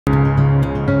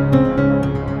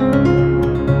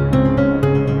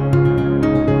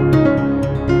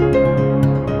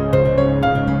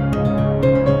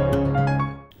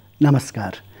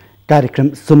नमस्कार। कार्यक्रम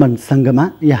सुमन संगमा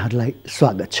यहाँहरूलाई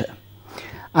स्वागत छ।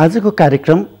 आजको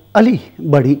कार्यक्रम अलि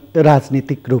बढी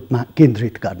राजनीतिक रूपमा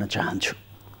केन्द्रित गर्न चाहन्छु।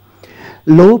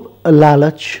 लोभ,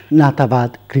 लालच,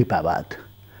 नातावाद, कृपावाद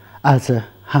आज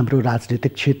हाम्रो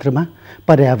राजनीतिक क्षेत्रमा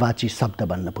पर्यायवाची शब्द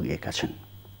बन्न पुगेका छन्।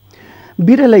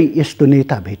 बिरलै यस्तो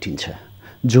नेता भेटिन्छ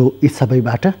जो यी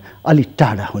सबैबाट अलि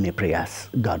टाढा हुने प्रयास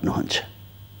गर्नुहुन्छ।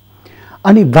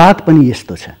 अनि वाद पनि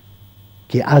यस्तो छ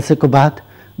कि आजको वाद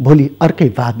भोलि अर्कै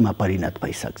वादमा परिणत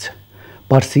भइसक्छ।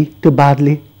 पर्सि त्यो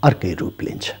वादले अर्कै रूप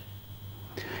लिन्छ।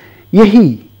 यही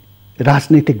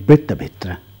राजनीतिक वृत्तभित्र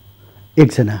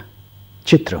एकजना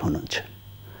चित्र हुनुहुन्छ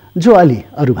जो अलि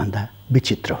अरूभन्दा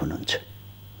विचित्र हुनुहुन्छ।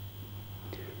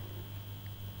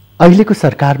 अहिलेको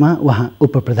सरकारमा उहाँ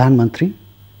उपप्रधानमन्त्री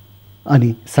अनि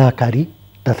सहकारी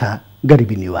तथा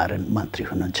गरिबी निवारण मन्त्री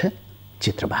हुनुहुन्छ,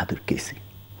 चित्र बहादुर केसी।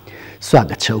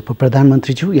 स्वागत छ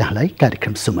उपप्रधानमन्त्रीज्यू यहाँलाई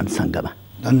कार्यक्रम सुमन संगमा।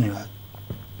 धन्यवाद।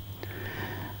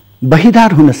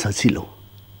 बहिदार हुन सजिलो,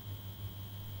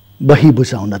 बही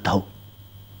बुझाउन धौ।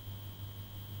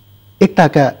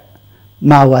 एकताका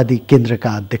माओवादी केन्द्रका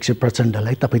अध्यक्ष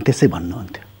प्रचण्डलाई तपाईँ त्यसै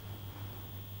भन्नुहुन्थ्यो,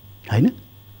 होइन?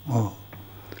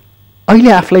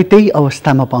 अहिले आफूलाई त्यही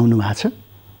अवस्थामा पाउनु भएको छ।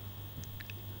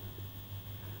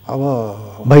 अब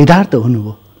बहिदार त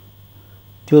हुनुभयो,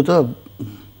 त्यो त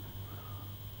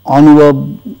अनुभव,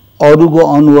 अरूको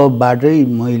अनुभवबाटै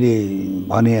मैले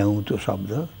भने हुँ त्यो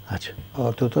शब्द। हजुर,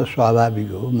 त्यो त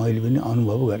स्वाभाविक हो, मैले पनि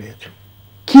अनुभव गरेको छु।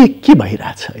 के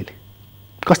भइरहेछ अहिले?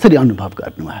 कसरी अनुभव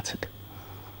गर्नुभएको छ त्यो?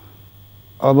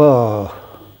 अब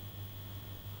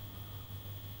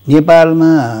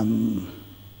नेपालमा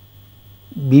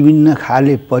विभिन्न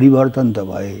खाले परिवर्तन त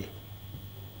भए,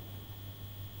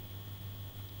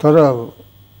 तर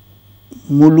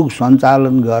मुलुक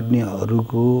सञ्चालन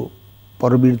गर्नेहरूको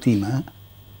प्रवृत्तिमा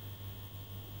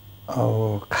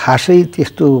खासै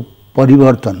त्यस्तो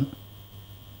परिवर्तन,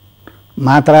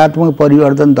 मात्रात्मक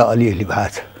परिवर्तन त अलिअलि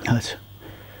भएको छ। हजुर,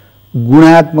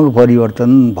 गुणात्मक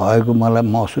परिवर्तन भएको मलाई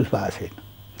महसुस भएको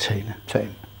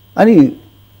छैन। अनि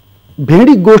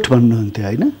भेडी गोठ भन्नुहुन्थ्यो,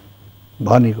 होइन?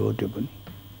 भनेको हो। त्यो पनि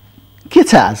के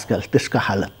छ आजकल त्यसको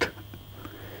हालत?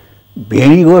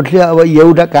 भेडी गोठले अब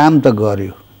एउटा काम त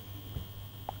गर्यो,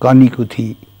 कनीकुथी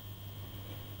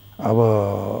अब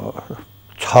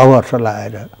 6 वर्ष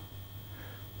लाएर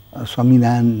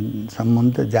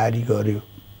संविधानसम्म त जारी गर्यो।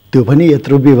 त्यो पनि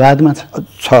यत्रो विवादमा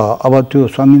छ। अब त्यो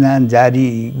संविधान जारी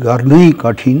गर्नै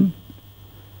कठिन।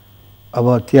 अब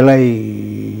त्यसलाई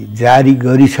जारी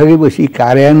गरिसकेपछि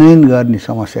कार्यान्वयन गर्ने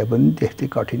समस्या पनि त्यस्तै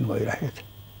कठिन भइरहेको छ।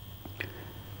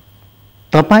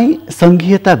 तपाईँ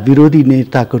सङ्घीयता विरोधी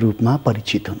नेताको रूपमा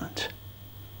परिचित हुनुहुन्छ।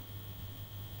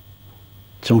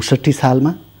 64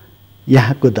 सालमा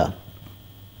यहाँको दल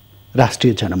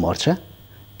राष्ट्रिय जनमोर्चा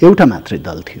एउटा मात्रै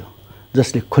दल थियो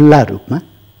जसले खुल्ला रूपमा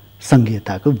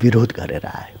सङ्घीयताको विरोध गरेर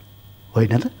आयो,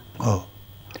 होइन त? हो।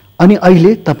 अनि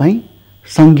अहिले तपाईँ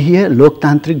सङ्घीय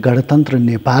लोकतान्त्रिक गणतन्त्र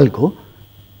नेपालको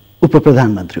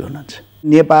उपप्रधानमन्त्री हुनुहुन्छ।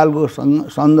 नेपालको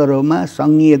सन्दर्भमा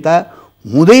सङ्घीयता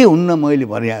हुँदै हुन्न मैले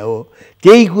भने हो।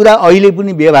 त्यही कुरा अहिले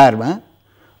पनि व्यवहारमा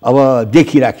अब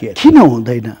देखिराखिएको छ। किन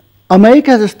हुँदैन?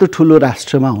 अमेरिका जस्तो ठुलो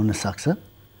राष्ट्रमा हुनसक्छ,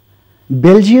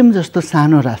 बेल्जियम जस्तो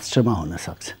सानो राष्ट्रमा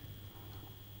हुनसक्छ,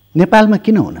 नेपालमा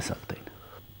किन हुन सक्दैन?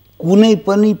 कुनै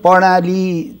पनि प्रणाली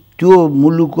त्यो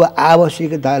मुलुकको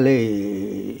आवश्यकताले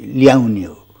ल्याउने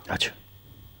हो। हजुर,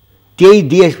 त्यही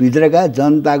देशभित्रका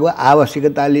जनताको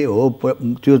आवश्यकताले हो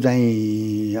त्यो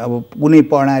चाहिँ अब कुनै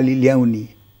प्रणाली ल्याउने।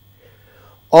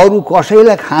 अरू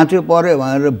कसैलाई खाँचो पर्यो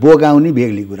भनेर बोकाउने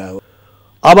बेग्ली कुरा हो।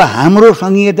 अब हाम्रो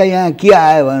सङ्घीयता यहाँ के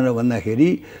आयो भनेर भन्दाखेरि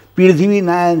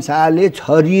पृथ्वीनारायण शाहले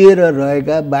छरिएर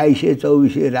रहेका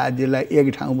 2200-2400 राज्यलाई एक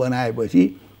ठाउँ बनाएपछि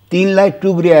तिनलाई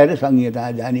टुक्र्याएर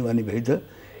सङ्घीयता जाने भनेपछि त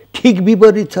ठिक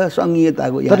विपरीत छ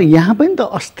सङ्घीयताको। तर यहाँ पनि त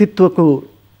अस्तित्वको,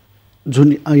 जुन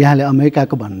यहाँले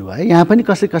अमेरिकाको भन्नुभयो, यहाँ पनि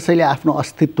कसैले आफ्नो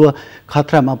अस्तित्व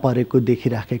खतरामा परेको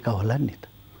देखिराखेका होला नि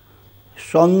त।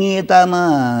 सङ्घीयतामा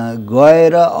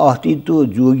गएर अस्तित्व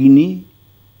जोगिने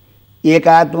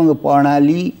एकात्मक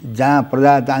प्रणाली जहाँ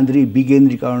प्रजातान्त्रिक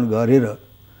विकेन्द्रीकरण गरेर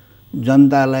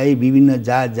जनतालाई विभिन्न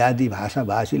जात जाति भाषा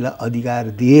भाषीलाई अधिकार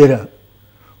दिएर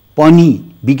पनि,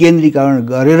 विकेन्द्रीकरण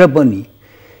गरेर पनि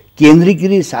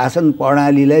केन्द्रीकृत शासन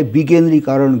प्रणालीलाई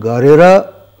विकेन्द्रीकरण गरेर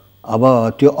अब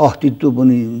त्यो अस्तित्व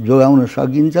पनि जोगाउन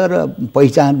सकिन्छ र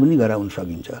पहिचान पनि गराउन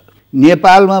सकिन्छ।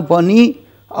 नेपालमा पनि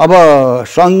अब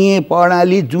सङ्घीय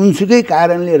प्रणाली जुनसुकै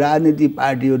कारणले राजनीतिक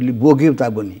पार्टीहरूले बोक्यो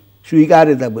तापनि,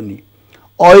 स्वीकारे तापनि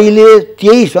अहिले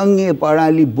त्यही सङ्घीय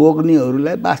प्रणाली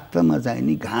बोक्नेहरूलाई वास्तवमा चाहिँ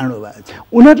नि घाँडो भएको छ।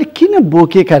 उनीहरूले किन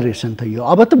बोकेका रहेछन् त? यो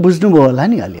अब त बुझ्नुभयो होला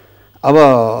नि अलि। अब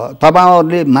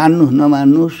तपाईँहरूले मान्नुहोस्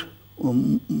नमान्नुहोस्,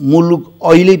 मुलुक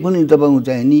अहिले पनि तपाईँको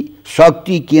चाहिँ नि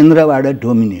शक्ति केन्द्रबाट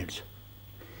डोमिनेट छ।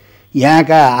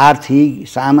 यहाँका आर्थिक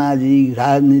सामाजिक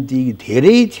राजनीतिक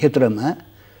धेरै क्षेत्रमा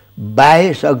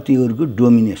बाह्य शक्तिहरूको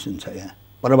डोमिनेसन छ, यहाँ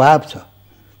प्रभाव छ,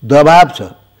 दबाब छ।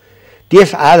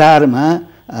 त्यस आधारमा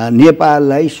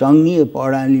नेपाललाई सङ्घीय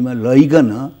प्रणालीमा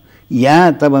लैकन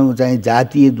यहाँ तपाईँको चाहिँ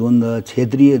जातीय द्वन्द्व,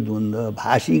 क्षेत्रीय द्वन्द्व,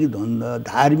 भाषिक द्वन्द्व,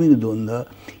 धार्मिक द्वन्द्व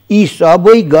यी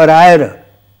सबै गराएर,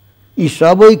 यी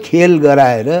सबै खेल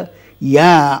गराएर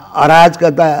यहाँ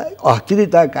अराजकता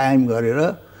अस्थिरता कायम गरेर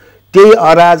त्यही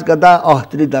अराजकता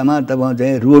अस्थिरतामा तपाईँ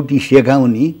चाहिँ रोटी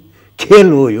सेकाउने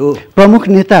खेल हो यो। प्रमुख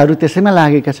नेताहरू त्यसैमा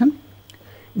लागेका छन्।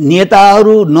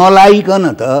 नेताहरू नलागिकन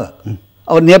त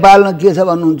अब नेपालमा के छ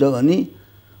भन्नुहुन्छ भने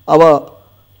अब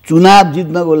चुनाव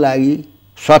जित्नको लागि,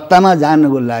 सत्तामा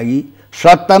जानको लागि,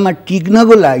 सत्तामा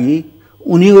टिक्नको लागि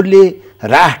उनीहरूले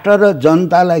राष्ट्र र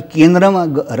जनतालाई केन्द्रमा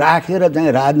राखेर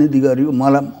चाहिँ राजनीति गरेको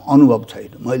मलाई अनुभव छैन,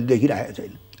 मैले देखिरहेको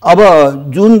छैन। अब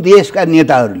जुन देशका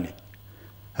नेताहरूले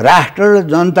राष्ट्र र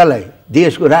जनतालाई,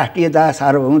 देशको राष्ट्रियता,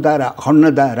 सार्वभौमता र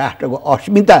अखण्डता, राष्ट्रको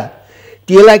अस्मिता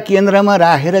त्यसलाई केन्द्रमा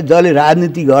राखेर जसले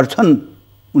राजनीति गर्छन्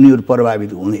उनीहरू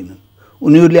प्रभावित हुँदैनन्।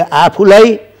 उनीहरूले आफूलाई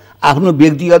आफ्नो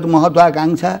व्यक्तिगत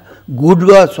महत्त्वाकांक्षा,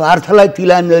 गुटगत स्वार्थलाई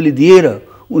तिलाञ्जली दिएर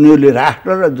उनीहरूले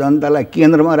राष्ट्र र जनतालाई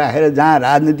केन्द्रमा राखेर जहाँ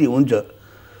राजनीति हुन्छ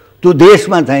त्यो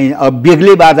देशमा चाहिँ अब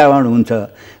बेग्लै वातावरण हुन्छ।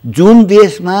 जुन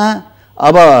देशमा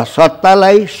अब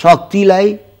सत्तालाई, शक्तिलाई,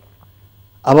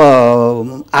 अब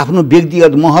आफ्नो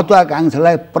व्यक्तिगत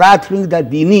महत्त्वाकांक्षालाई प्राथमिकता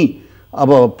दिने अब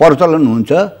प्रचलन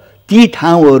हुन्छ, ती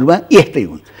ठाउँहरूमा यस्तै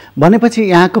हुन्छ। भनेपछि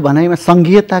यहाँको भनाइमा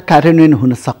सङ्घीयता कार्यान्वयन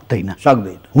हुन सक्दैन,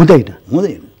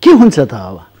 हुँदैन के हुन्छ त?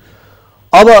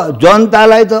 अब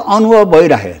जनतालाई त अनुभव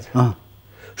भइरहेको छ,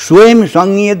 स्वयं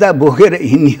सङ्घीयता बोकेर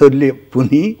हिँड्नेहरूले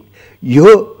पनि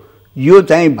यो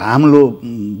चाहिँ भाम्लो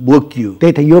बोकियो।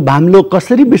 त्यही त, यो भाम्लो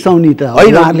कसरी बिसाउने त?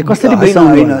 कसरी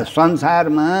बिसाउने? होइन,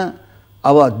 संसारमा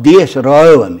अब देश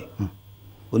रह्यो भने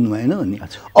बुझ्नु भएन भने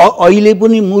अहिले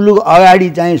पनि मुलुक अगाडि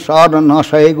चाहिँ सर्न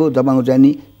नसकेको तपाईँको चाहिँ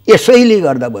नि यसैले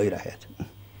गर्दा भइरहेको छ।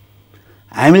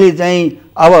 हामीले चाहिँ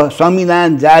अब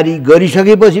संविधान जारी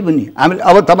गरिसकेपछि पनि हामीले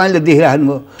अब तपाईँले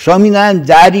देखिराख्नुभयो संविधान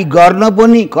जारी गर्न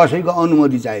पनि कसैको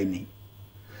अनुमति चाहिने,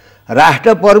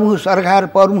 राष्ट्र प्रमुख, सरकार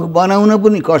प्रमुख बनाउन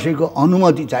पनि कसैको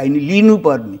अनुमति चाहिने,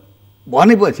 लिनुपर्ने।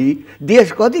 भनेपछि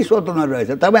देश कति स्वतन्त्र रहेछ,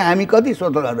 तपाईँ हामी कति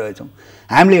स्वतन्त्र रहेछौँ?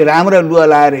 हामीले राम्रो लुगा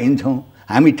लाएर हिँड्छौँ,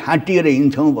 हामी ठाँटिएर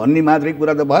हिँड्छौँ भन्ने मात्रै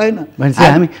कुरा त भएन।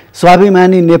 हामी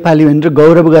स्वाभिमानी नेपाली भनेर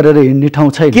गौरव गरेर हिँड्ने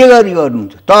ठाउँ छैन। के गरी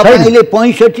गर्नुहुन्छ? तपाईँले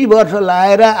 65 वर्ष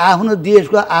लाएर आफ्नो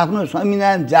देशको आफ्नो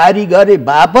संविधान जारी गरे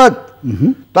बापत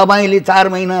तपाईँले 4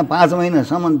 महिना 5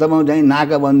 महिनासम्म तपाईँ चाहिँ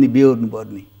नाकाबन्दी बेहोर्नु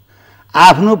पर्ने,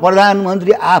 आफ्नो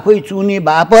प्रधानमन्त्री आफै चुने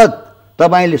बापत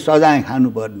तपाईँले सजाय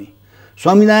खानुपर्ने,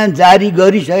 संविधान जारी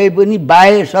गरिसके पनि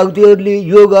बाह्य शक्तिहरूले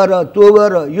यो गर, त्यो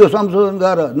गर, यो संशोधन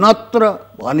गर नत्र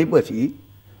भनेपछि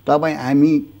तपाईँ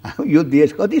हामी यो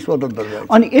देश कति स्वतन्त्र छ?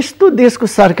 अनि यस्तो देशको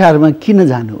सरकारमा किन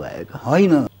जानुभएको?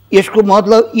 होइन, यसको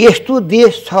मतलब यस्तो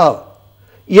देश छ,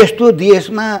 यस्तो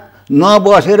देशमा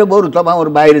नबसेर बरु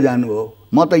तपाईँहरू बाहिर जानुभयो,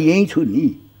 म त यहीँ छु नि।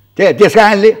 त्यस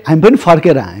कारणले हामी पनि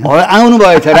फर्केर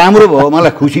आउनुभएछ, राम्रो भयो,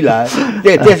 मलाई खुसी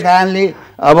लाग्यो। त्यस कारणले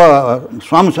अब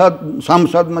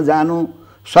संसदमा जानु,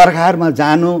 सरकारमा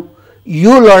जानु,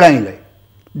 यो लडाइँलाई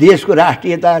देशको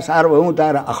राष्ट्रियता, सार्वभौमता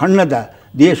र अखण्डता,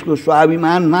 देशको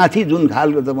स्वाभिमानमाथि जुन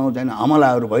खालको तपाईँ चाहिँ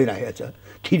हमलाहरू भइरहेको छ,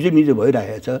 थिचोमिचो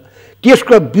भइरहेको छ,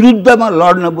 त्यसको विरुद्धमा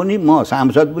लड्न पनि म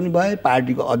सांसद पनि भएँ,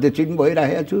 पार्टीको अध्यक्ष पनि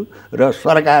भइरहेको छु र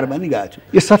सरकार पनि गएको छु।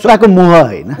 यो सत्ताको मोह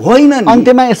होइन,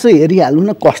 अन्त्यमा यसो हेरिहाल्नु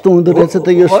न कस्तो हुँदो रहेछ त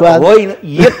यो स्वाद। होइन,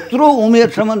 यत्रो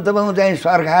उमेरसम्म तपाईँ चाहिँ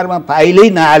सरकारमा पाइलै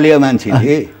नहाल्यो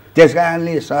मान्छेले, त्यस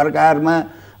कारणले सरकारमा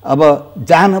अब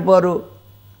जानु पर्यो,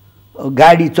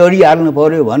 गाडी चढिहाल्नु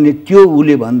पर्यो भन्ने त्यो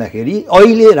उसले भन्दाखेरि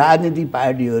अहिले राजनीतिक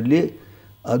पार्टीहरूले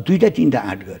 2-3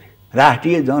 आँट गरे।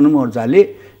 राष्ट्रिय जनमोर्चाले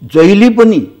जहिले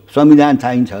पनि संविधान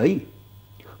चाहिन्छ है,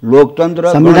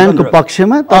 लोकतन्त्र संविधानको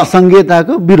पक्षमा तर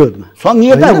संघीयताको विरोधमा।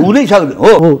 संघीयता हुँदै सक्दैन।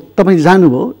 हो, तपाईँ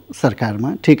जानुभयो सरकारमा,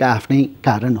 ठिक आफ्नै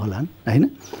कारण होलान् होइन,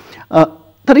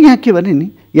 तर यहाँ के भने नि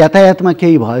यातायातमा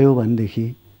केही भयो भनेदेखि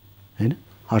होइन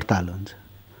हडताल हुन्छ,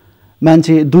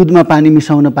 मान्छे दुधमा पानी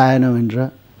मिसाउन पाएन भनेर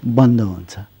बन्द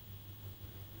हुन्छ,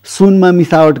 सुनमा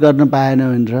मिसावट गर्न पाएन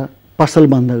भनेर पसल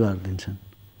बन्द गरिदिन्छन्।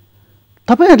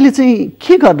 तपाईँहरूले चाहिँ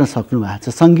के गर्न सक्नु भएको छ?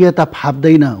 सङ्घीयता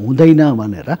फाप्दैन, हुँदैन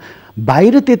भनेर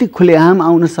बाहिर त्यति खुलेआम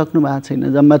आउन सक्नु भएको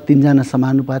छैन। जम्मा 3 जना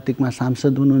समानुपातिकमा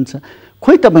सांसद हुनुहुन्छ,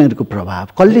 खोइ तपाईँहरूको प्रभाव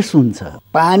कसले सुन्छ?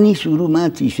 पानी सुरुमा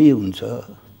चिसै हुन्छ,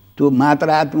 त्यो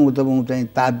मात्रात्मक तपाईँ चाहिँ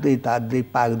तात्दै तात्दै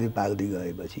पाक्दै पाक्दै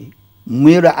गएपछि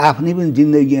मेरो आफ्नै पनि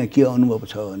जिन्दगीमा के अनुभव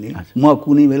छ भने म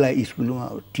कुनै बेला स्कुलमा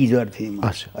टिचर थिएँ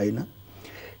होइन,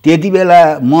 त्यति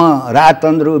बेला म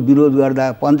राजतन्त्रको विरोध गर्दा,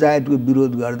 पञ्चायतको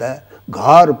विरोध गर्दा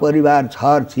घर परिवार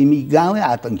छर छिमेकी गाउँै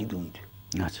आतङ्कित हुन्थ्यो।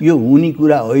 यो हुने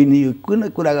कुरा होइन, यो कुन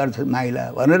कुरा गर्छ माइला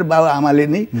भनेर बाबुआमाले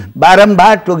नै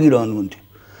बारम्बार टोकिरहनुहुन्थ्यो।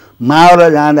 मावल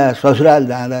जाँदा, ससुराल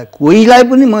जाँदा कोहीलाई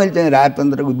पनि मैले चाहिँ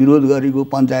राजतन्त्रको विरोध गरेको,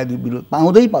 पञ्चायतको विरोध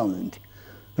पाउँदैन थिएँ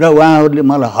र उहाँहरूले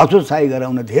मलाई हतोत्साही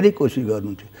गराउन धेरै कोसिस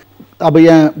गर्नुहुन्थ्यो। अब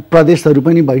यहाँ प्रदेशहरू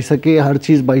पनि भइसके, हर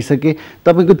चिज भइसके,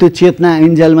 तपाईँको त्यो चेतना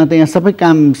एन्जेलमा त यहाँ सबै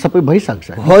काम सबै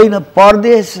भइसक्छ होइन?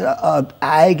 प्रदेश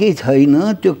आएकै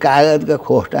छैन, त्यो कागजका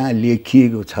खोस्टा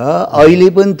लेखिएको छ। अहिले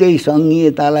पनि त्यही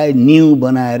सङ्घीयतालाई नीउ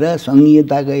बनाएर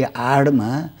सङ्घीयताकै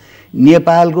आडमा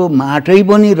नेपालको माटै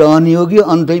पनि रहने हो कि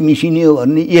अन्तै मिसिने हो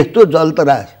भन्ने यस्तो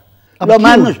जलतराज अब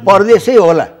मान्नुहोस् प्रदेशै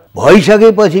होला।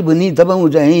 भइसकेपछि पनि तपाईँ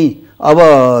चाहिँ अब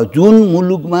जुन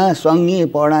मुलुकमा सङ्घीय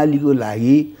प्रणालीको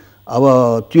लागि अब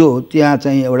त्यो त्यहाँ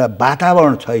चाहिँ एउटा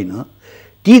वातावरण छैन,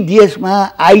 ती देशमा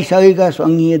आइसकेका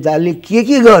सङ्घीयताले के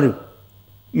गर्यो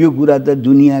यो कुरा त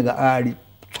दुनियाँको अगाडि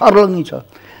छर्लङ्गी छ।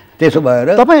 त्यसो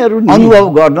भएर तपाईँहरू अनुभव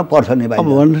गर्न पर्छ नेपाली। अब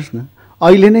भन्नुहोस् न,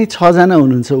 अहिले नै 6 जना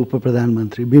हुनुहुन्छ उप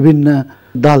प्रधानमन्त्री, विभिन्न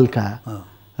दलका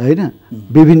होइन,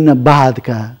 विभिन्न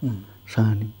वादका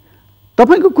सहनी।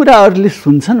 तपाईँको कुरा अरूले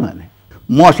सुन्छन् भने?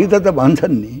 मसित त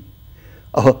भन्छन् नि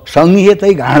अब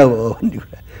सङ्घीयतै गाँडो भयो भन्ने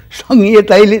कुरा,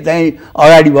 सङ्घीयतैले चाहिँ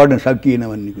अगाडि बढ्न सकिएन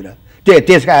भन्ने कुरा,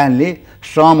 त्यस कारणले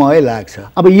समय लाग्छ।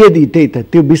 अब यदि त्यही त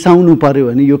त्यो बिसाउनु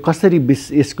पर्यो भने यो कसरी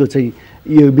यसको चाहिँ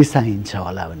यो बिसाइन्छ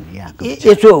होला भन्ने यहाँको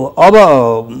यसो। अब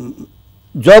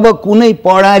जब कुनै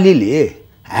प्रणालीले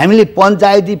हामीले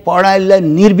पञ्चायती प्रणालीलाई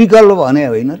निर्विकल्प भने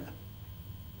होइन,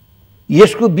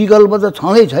 यसको विकल्प त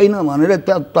छँदै छैन भनेर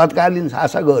तत्कालीन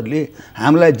शासकहरूले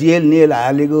हामीलाई जेल नेल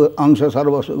हालेको, अंश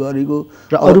सर्वस्व गरेको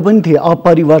र अरू पनि थिए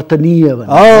अपरिवर्तनीय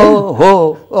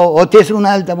हो। त्यस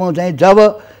हुनाले तपाईँ चाहिँ जब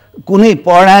कुनै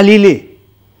प्रणालीले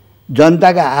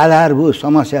जनताका आधारभूत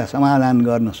समस्या समाधान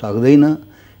गर्न सक्दैन,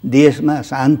 देशमा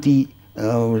शान्ति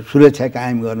सुरक्षा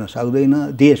कायम गर्न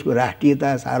सक्दैन, देशको राष्ट्रियता,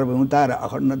 सार्वभौमता र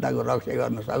अखण्डताको रक्षा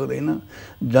गर्न सक्दैन,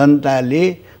 जनताले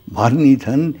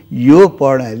भनिन्छन् यो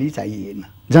प्रणाली चाहिएन।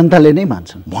 जनताले नै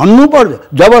भन्छन्, भन्नुपर्छ।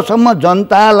 जबसम्म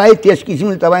जनतालाई त्यस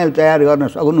किसिमले तपाईँले तयार गर्न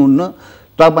सक्नुहुन्न,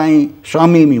 तपाईँ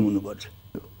संयमी हुनुपर्छ।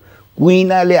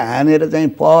 कुइनाले हानेर चाहिँ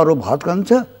पहरो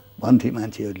भत्कन्छ भन्थे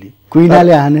मान्छेहरूले।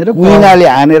 कुइनाले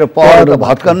हानेर पहरो त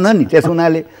भत्कन्न नि। त्यस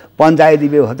हुनाले पञ्चायती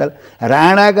व्यवस्था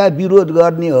राणाका विरोध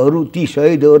गर्नेहरू ती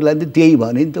शहीदहरूलाई त त्यही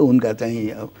भने नि त उनका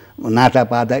चाहिँ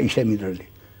नातापाता इष्टमित्रले।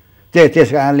 त्यस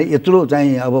कारणले यत्रो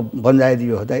चाहिँ अब पञ्चायती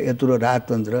व्यवस्था, यत्रो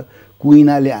राजतन्त्र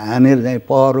कुइनाले हानेर चाहिँ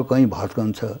पहरो कहीँ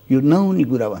भत्कन्छ, यो नहुने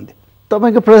कुरा भन्थे।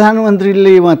 तपाईँको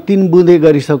प्रधानमन्त्रीले उहाँ 3 बुँदे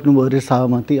गरिसक्नुभयो अरे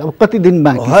सहमति। अब कति दिन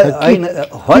बाँकी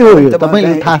छ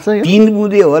तपाईँलाई थाहा छ? 3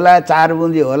 बुँदे होला, 4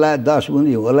 बुँदे होला, 10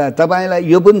 बुँदे होला। तपाईँलाई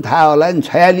यो पनि थाहा होला नि,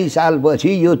 46 सालपछि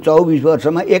यो 24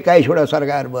 वर्षमा 21वटा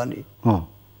सरकार बने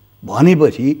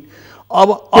भनेपछि अब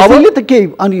त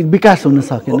केही अनि विकास हुन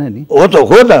सकेन नि। हो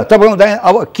त तपाईँ चाहिँ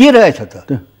अब के रहेछ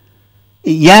त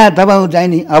यहाँ तपाईँ चाहिँ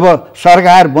नि अब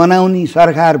सरकार बनाउने,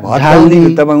 सरकार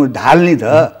भत्काउने, तपाईँ ढाल्ने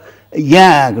त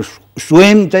यहाँ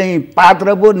स्वयं चाहिँ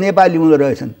पात्र पो नेपाली हुँदो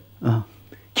रहेछन्।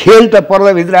 खेल त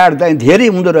पर्दाभित्र चाहिँ धेरै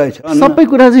हुँदो रहेछ। सबै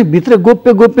कुरा चाहिँ भित्र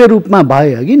गोप्य रूपमा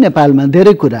भयो कि नेपालमा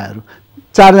धेरै कुराहरू।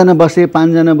 4 जना बसे, 5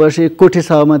 जना बसे, कोठे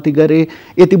सहमति गरे,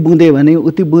 यति बुँदे भने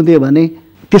उति बुँदे भने,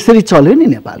 त्यसरी चल्यो नि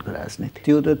नेपालको राजनीति।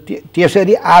 त्यो त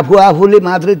त्यसरी आफूले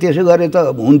मात्रै त्यसो गरे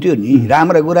त हुन्थ्यो नि।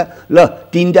 राम्रो कुरा, ल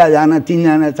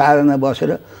 3जना 4 जना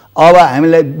बसेर अब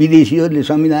हामीलाई विदेशीहरूले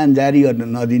संविधान जारी गर्न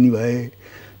नदिने भए,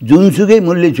 जुनसुकै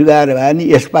मूल्य चुकाएर भए नि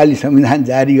यसपालि संविधान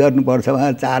जारी गर्नुपर्छ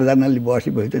भने 4 जनाले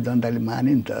बसेपछि त जनताले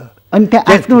माने नि त। अनि त्यहाँ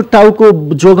आफ्नो टाउको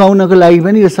जोगाउनको लागि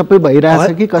पनि यो सबै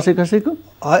भइरहेछ कि कसैको?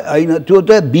 होइन, त्यो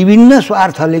त विभिन्न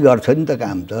स्वार्थले गर्छ नि त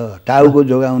काम त। टाउको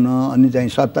जोगाउन, अनि चाहिँ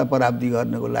सत्ता प्राप्ति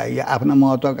गर्नको लागि, आफ्ना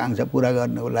महत्त्वाकांक्षा पुरा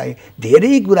गर्नको लागि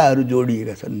धेरै कुराहरू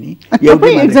जोडिएका छन् नि।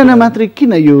 तपाईँ एकजना मात्रै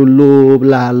किन यो लोभ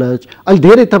लालच?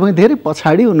 अहिले तपाईँ धेरै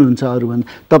पछाडि हुनुहुन्छ अरूभन्दा।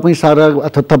 तपाईँ सरक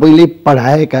अथवा तपाईँले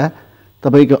पढाएका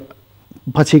तपाईँको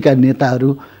पछिका नेताहरू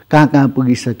कहाँ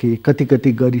पुगिसके,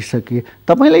 कति गरिसके,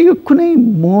 तपाईँलाई यो कुनै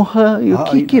मोह यो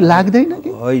के लाग्दैन कि?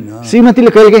 होइन,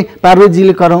 श्रीमतीले कहिलेकाहीँ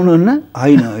पार्वतीजीले कराउनुहुन्न?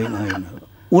 होइन,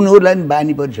 उनीहरूलाई पनि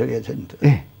बानी परिसकेको छ नि त।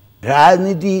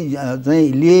 राजनीति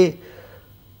चाहिँले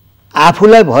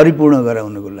आफूलाई भरिपूर्ण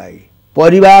गराउनको लागि,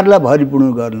 परिवारलाई भरिपूर्ण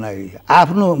गर्नको लागि,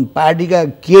 आफ्नो पार्टीका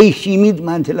केही सीमित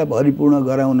मान्छेलाई भरिपूर्ण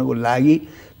गराउनको लागि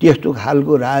त्यस्तो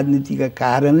खालको राजनीतिका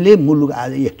कारणले मुलुक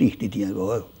आज यस्तो स्थितिमा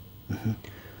गयो।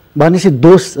 भनेपछि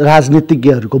दोष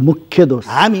राजनीतिज्ञहरूको मुख्य दोष।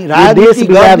 हामी राजनीति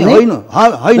गर्ने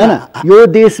होइन, यो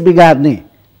देश बिगार्ने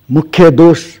मुख्य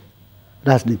दोष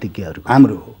राजनीतिज्ञहरूको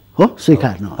हाम्रो हो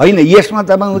स्वीकार्नु होइन। यसमा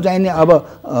तपाईँको चाहिने अब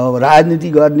राजनीति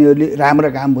गर्नेहरूले राम्रो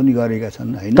काम पनि गरेका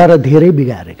छन् होइन, तर धेरै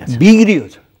बिगारेका छन्। बिग्रियो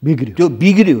त्यो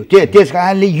बिग्रियो। त्यस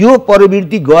कारणले यो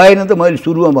प्रवृत्ति गएन त मैले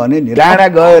सुरुमा भने नि, राणा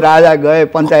गयो, राजा गए,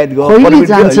 पञ्चायत गयो, कहिले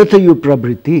जान्छ त यो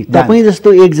प्रवृत्ति? तपाईँ जस्तो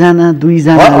एकजना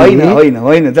दुईजना होइन होइन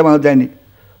होइन तपाईँको चाहिने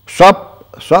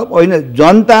सब होइन,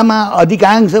 जनतामा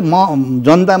अधिकांश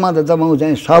जनतामा त तपाईँको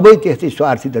चाहिँ सबै त्यस्तै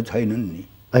स्वार्थी त छैनन् नि।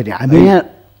 होइन, हामी यहाँ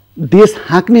देश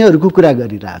हाँक्नेहरूको कुरा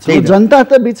गरिरहेछौँ, जनता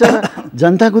त बिचरा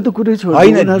जनताको त कुरै छोड्नु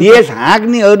होइन। देश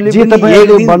हाँक्नेहरूले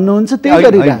पनि भन्नुहुन्छ त्यही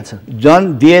गरिरहेछ।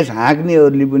 देश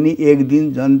हाँक्नेहरूले पनि एक दिन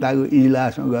जनताको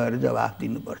इजलासमा गएर जवाफ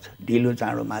दिनुपर्छ, ढिलो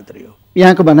चाँडो मात्रै हो।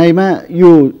 यहाँको भनाइमा यो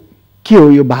के हो,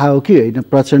 यो भाव के होइन?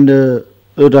 प्रचण्ड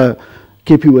र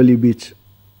केपी ओली बिच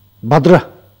भद्र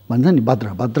भन्छ नि,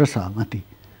 भद्र सहमति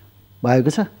भएको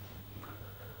छ।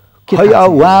 खै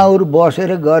अब उहाँहरू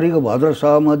बसेर गरेको भद्र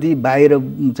सहमति बाहिर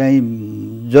चाहिँ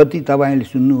जति तपाईँले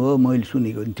सुन्नुभयो मैले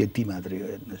सुनेको नि त्यति मात्रै हो।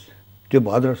 हेर्नुहोस्, त्यो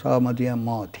भद्र सहमतिमा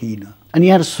म थिइनँ। अनि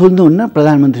यहाँ सोध्नुहुन्न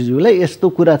प्रधानमन्त्रीज्यूलाई यस्तो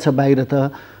कुरा छ बाहिर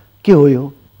त के हो यो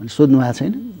सोध्नु भएको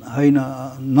छैन? होइन,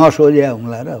 नसोध्या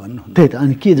हुँला र भन्नु। त्यही त,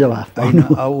 अनि के जवाफ होइन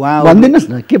उहाँ भनिदिनुहोस्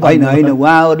न के? होइन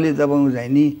उहाँहरूले तपाईँको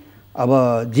चाहिँ नि अब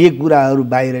जे कुराहरू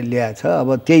बाहिर ल्याएको छ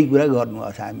अब त्यही कुरा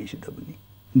गर्नुहोस् हामीसित पनि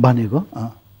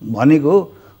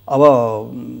भनेको। अब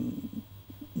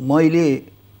मैले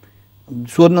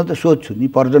सोध्न त सोध्छु नि,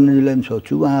 प्रधानमन्त्रीलाई पनि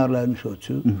सोध्छु, उहाँहरूलाई पनि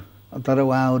सोध्छु, तर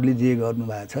उहाँहरूले जे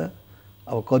गर्नुभएको छ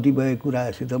अब कतिपय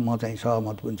कुरासित म चाहिँ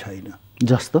सहमत पनि छैन।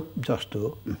 जस्तो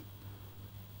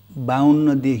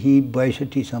 52देखि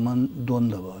 62सम्म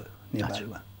द्वन्द्व भयो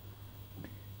नेपालमा।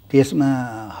 त्यसमा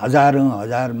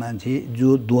हजार मान्छे जो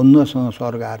द्वन्द्वसँग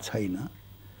सरकार छैन,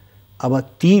 अब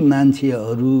ती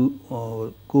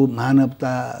मान्छेहरूको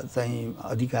मानवता चाहिँ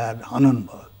अधिकार हनन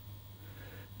भयो।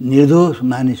 निर्दोष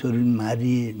मानिसहरू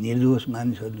मारिए, निर्दोष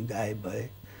मानिसहरू गायब भए।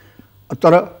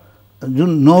 तर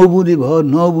जुन 9 बुँदे भयो,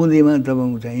 9 बुँदेमा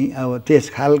तपाईँको चाहिँ अब त्यस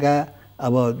खालका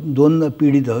अब द्वन्द्व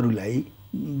पीडितहरूलाई,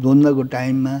 द्वन्द्वको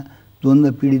टाइममा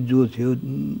द्वन्द्व पीडित जो थियो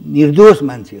निर्दोष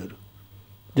मान्छेहरू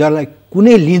जसलाई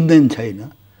कुनै लिँदैन छैन,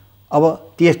 अब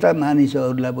त्यस्ता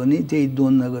मानिसहरूलाई पनि त्यही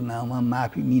द्वन्द्वको नाउँमा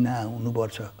माफी मिना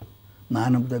हुनुपर्छ।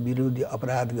 मानवता विरोधी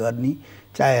अपराध गर्ने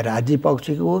चाहे राज्य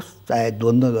पक्षको होस् चाहे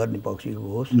द्वन्द्व गर्ने पक्षको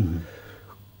होस्,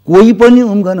 कोही पनि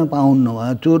उम्कन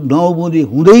पाउन्न। त्यो 9 बुँदे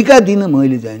हुँदैका दिन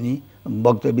मैले चाहिँ नि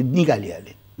वक्तव्य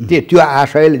निकालिहालेँ। त्यो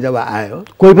आशयले जब आयो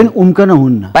कोही पनि उम्कन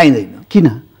हुन्न, पाइँदैन।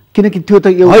 किनकि त्यो त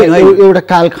एउटा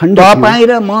कालखण्ड। तपाईँ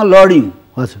र म लड्यौँ,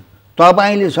 हजुर,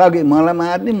 तपाईँले सके मलाई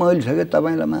मार्ने, मैले सके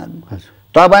तपाईँलाई मार्ने,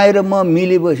 तपाईँ र म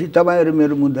मिलेपछि तपाईँ र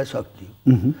मेरो मुद्दा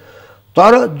सकियो।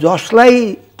 तर जसलाई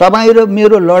तपाईँ र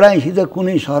मेरो लडाइँसित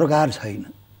कुनै सरकार छैन,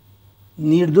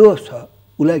 निर्दोष छ,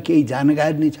 उसलाई केही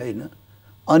जानकारी नै छैन,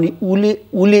 अनि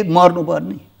उसले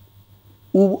मर्नुपर्ने,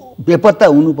 ऊ बेपत्ता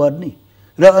हुनुपर्ने,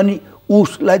 र अनि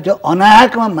उसलाई चाहिँ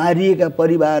अनाहकमा मारिएका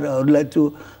परिवारहरूलाई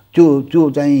त्यो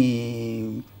चाहिँ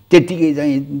त्यत्तिकै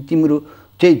चाहिँ तिम्रो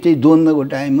त्यही द्वन्द्वको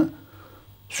टाइममा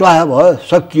स्वाहा भयो,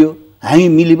 सकियो, हामी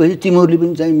मिलेपछि तिमीहरूले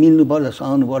पनि चाहिँ मिल्नुपर्छ,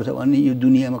 सहनुपर्छ भन्ने यो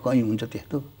दुनियाँमा कहीँ हुन्छ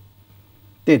त्यस्तो?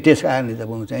 त्यस कारणले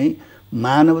तपाईँको चाहिँ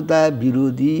मानवता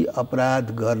विरोधी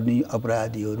अपराध गर्ने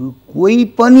अपराधीहरू कोही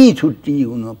पनि छुट्टी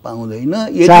हुन पाउँदैन।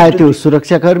 चाहे त्यो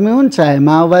सुरक्षाकर्मी हुन्, चाहे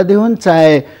माओवादी हुन्,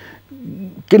 चाहे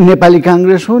नेपाली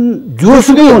काङ्ग्रेस हुन्,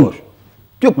 जोसुकै हुन्,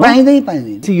 त्यो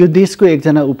पाइँदैन। यो देशको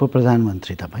एकजना उप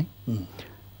प्रधानमन्त्री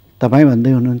तपाईँ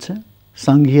भन्दै हुनुहुन्छ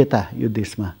सङ्घीयता यो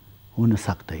देशमा हुन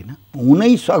सक्दैन,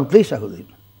 हुनै सक्दैन।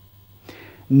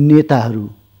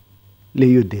 नेताहरूले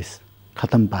यो देश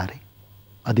खतम पारे,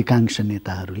 अधिकांश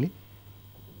नेताहरूले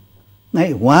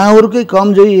नै उहाँहरूकै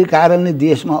कमजोरीको कारणले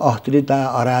देशमा अस्थिरता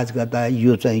अराजकता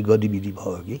यो चाहिँ गतिविधि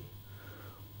भयो कि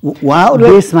उहाँहरू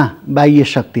देशमा बाह्य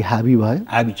शक्ति हाबी भयो,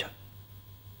 हाबी छ।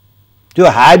 त्यो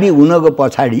हाबी हुनको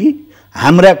पछाडि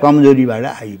हाम्रा कमजोरीबाट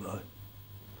हाबी भयो।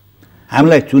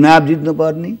 हामीलाई चुनाव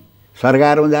जित्नुपर्ने,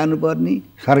 सरकारमा जानुपर्ने,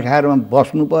 सरकारमा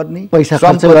बस्नुपर्ने, पैसा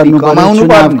खर्च गर्नुपर्ने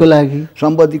चुनावको लागि,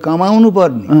 सम्पत्ति कमाउनु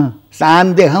पर्ने,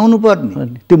 शान देखाउनु पर्ने,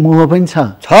 त्यो मोह पनि छ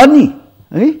नि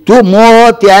है। त्यो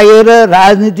मोह त्यागेर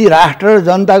राजनीति राष्ट्र र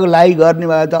जनताको लागि गर्ने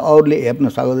भए त अरूले हेप्न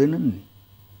सक्दैनन् नि।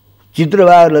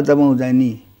 चित्रबहादुरलाई त म चाहिँ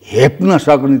नि हेप्न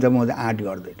सक्ने त म आँट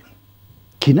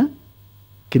गर्दैन।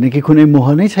 किनकि कुनै मोह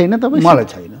नै छैन तपाईँ? मलाई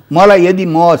छैन। मलाई यदि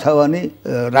मोह छ भने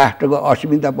राष्ट्रको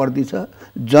अस्मिताप्रति छ,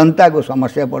 जनताको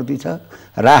समस्याप्रति छ,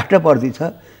 राष्ट्रप्रति छ।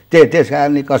 त्यस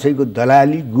कारणले कसैको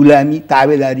दलाली गुलामी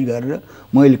ताबेदारी गरेर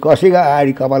मैले कसैको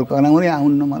अगाडि कपाल कनाउनै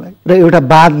आउन्न मलाई। र एउटा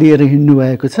वाद लिएर हिँड्नु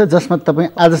भएको छ जसमा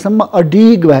तपाईँ आजसम्म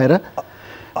अडिग भएर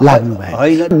लाग्नु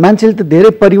भयो। मान्छेले त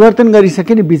धेरै परिवर्तन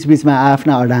गरिसके नि बिचबिचमा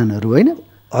आफ्ना अडानहरू, होइन?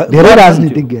 धेरै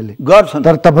राजनीतिज्ञले गर्छन्,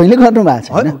 तर तपाईँले गर्नु भएको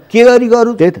छैन। के गरी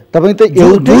गरौँ? त्यही त, तपाईँ त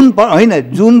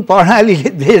जुन प्रणालीले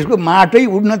देशको माटै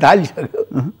उड्न थालिसक्यो,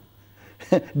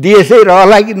 देशै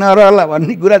रहला कि नरहला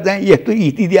भन्ने कुरा चाहिँ यस्तो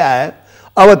स्थिति आयो।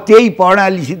 अब त्यही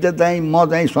प्रणालीसित चाहिँ म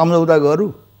चाहिँ सम्झौता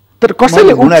गरौँ? तर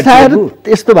कसैले उठाएर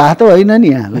त्यस्तो भएको त होइन नि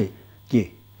यहाँलाई। के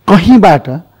कहीँबाट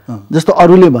जस्तो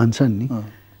अरूले भन्छन् नि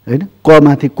होइन, को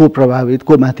माथि को प्रभावित,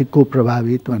 को माथि को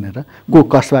प्रभावित भनेर, को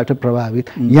कसबाट प्रभावित।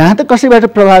 यहाँ त कसैबाट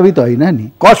प्रभावित होइन नि,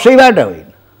 कसैबाट होइन।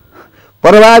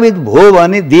 प्रभावित भयो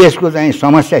भने देशको चाहिँ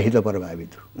समस्यासित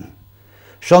प्रभावित हो।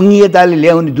 सङ्घीयताले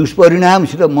ल्याउने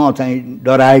दुष्परिणामसित म चाहिँ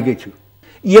डराएकै छु।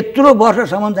 यत्रो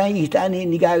वर्षसम्म चाहिँ स्थानीय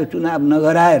निकायको चुनाव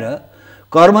नगराएर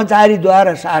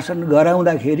कर्मचारीद्वारा शासन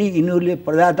गराउँदाखेरि यिनीहरूले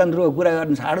प्रजातन्त्रको कुरा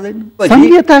गर्न छाड्दैन।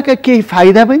 सङ्घीयताका केही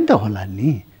फाइदा पनि त होला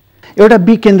नि। एउटा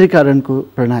विकेन्द्रीकरणको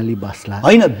प्रणाली बस्ला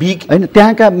होइन, होइन,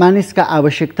 त्यहाँका मानिसका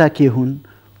आवश्यकता के हुन्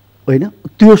होइन,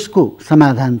 त्यसको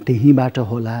समाधान त्यहीँबाट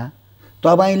होला।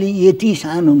 तपाईँले यति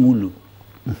सानो मुलुक,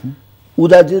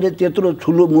 उतातिर त्यत्रो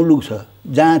ठुलो मुलुक छ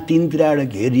जहाँ तिनतिरबाट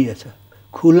घेरिएछ,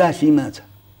 खुला सीमा छ,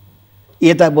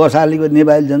 यता बसालेको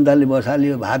नेपाली जनताले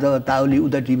बसालेको भात ताउली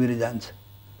उता टिपेर जान्छ,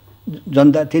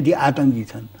 जनता त्यति आतङ्की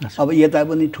छन्। अब यता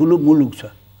पनि ठुलो मुलुक छ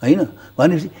होइन,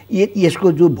 भनेपछि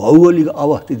यसको जो भौगोलिक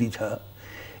अवस्थिति छ,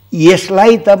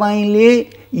 यसलाई तपाईँले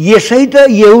यसै त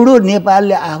एउटो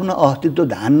नेपालले आफ्नो अस्तित्व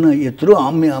धान्न यत्रो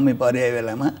हम्मे परे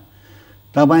बेलामा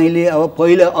तपाईँले अब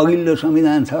पहिला अघिल्लो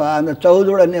संविधान सभामा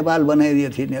 14वटा नेपाल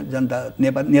बनाइदिएको थियो जनता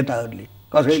नेताहरूले।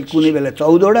 कसै कुनै बेला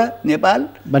 14वटा नेपाल,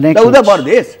 14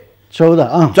 प्रदेश,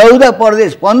 14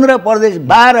 प्रदेश, 15 प्रदेश,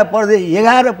 12 प्रदेश,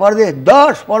 11 प्रदेश,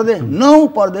 10 प्रदेश, 9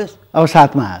 प्रदेश, अब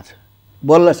 7मा आएछ,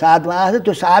 बल्ल 7मा आएछ।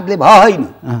 त्यो 7ले भएन,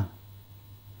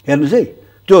 हेर्नुहोस् है,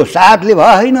 त्यो 7ले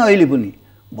भएन अहिले पनि।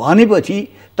 भनेपछि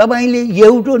तपाईँले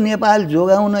एउटो नेपाल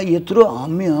जोगाउन यत्रो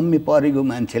हम्मे परेको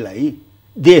मान्छेलाई,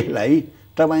 देशलाई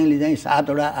तपाईँले चाहिँ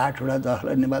 7वटा 8वटा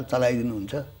 10वटा नेपाल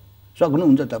चलाइदिनुहुन्छ,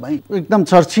 सक्नुहुन्छ तपाईँ? एकदम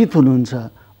चर्चित हुनुहुन्छ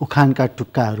उखानका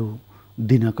टुक्काहरू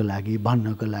दिनको लागि,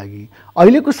 भन्नको लागि।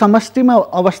 अहिलेको समष्टिमा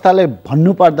अवस्थालाई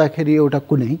भन्नु पर्दाखेरि एउटा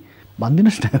कुनै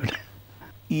भनिदिनुहोस् न एउटा।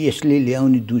 यसले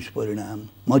ल्याउने दुष्परिणाम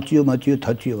मचियो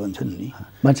थचियो भन्छन् नि,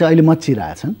 मान्छे अहिले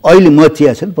मचिरहेछन्, अहिले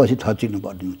मचिया छन्, पछि थचिनु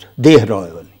पर्ने हुन्छ देश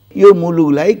रह्यो भने। यो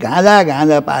मुलुकलाई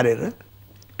गाँजा पारेर,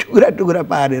 टुक्रा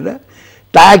पारेर,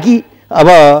 ताकि अब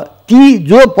ती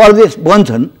जो प्रदेश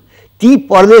बन्छन् ती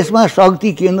प्रदेशमा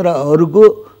शक्ति केन्द्रहरूको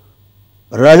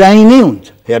रजाइ नै हुन्छ।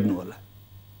 हेर्नु होला,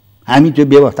 हामी त्यो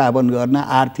व्यवस्थापन गर्न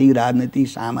आर्थिक, राजनीतिक,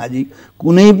 सामाजिक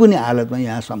कुनै पनि हालतमा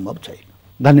यहाँ सम्भव छैन।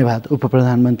 धन्यवाद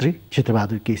उपप्रधानमन्त्री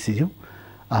चित्रबहादुर केसीज्यू।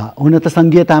 हुन त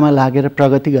सङ्घीयतामा लागेर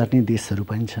प्रगति गर्ने देशहरू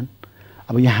पनि छन्।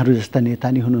 अब यहाँहरू जस्ता नेता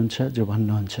नि हुनुहुन्छ जो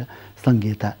भन्नुहुन्छ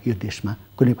सङ्घीयता यो देशमा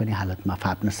कुनै पनि हालतमा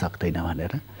फाप्न सक्दैन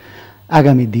भनेर।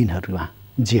 आगामी दिनहरूमा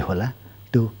जे होला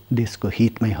त्यो देशको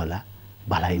हितमै होला,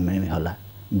 भलाइमै होला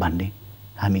भन्ने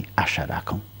हामी आशा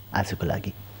राखौँ। आजको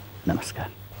लागि नमस्कार,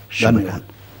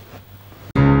 धन्यवाद।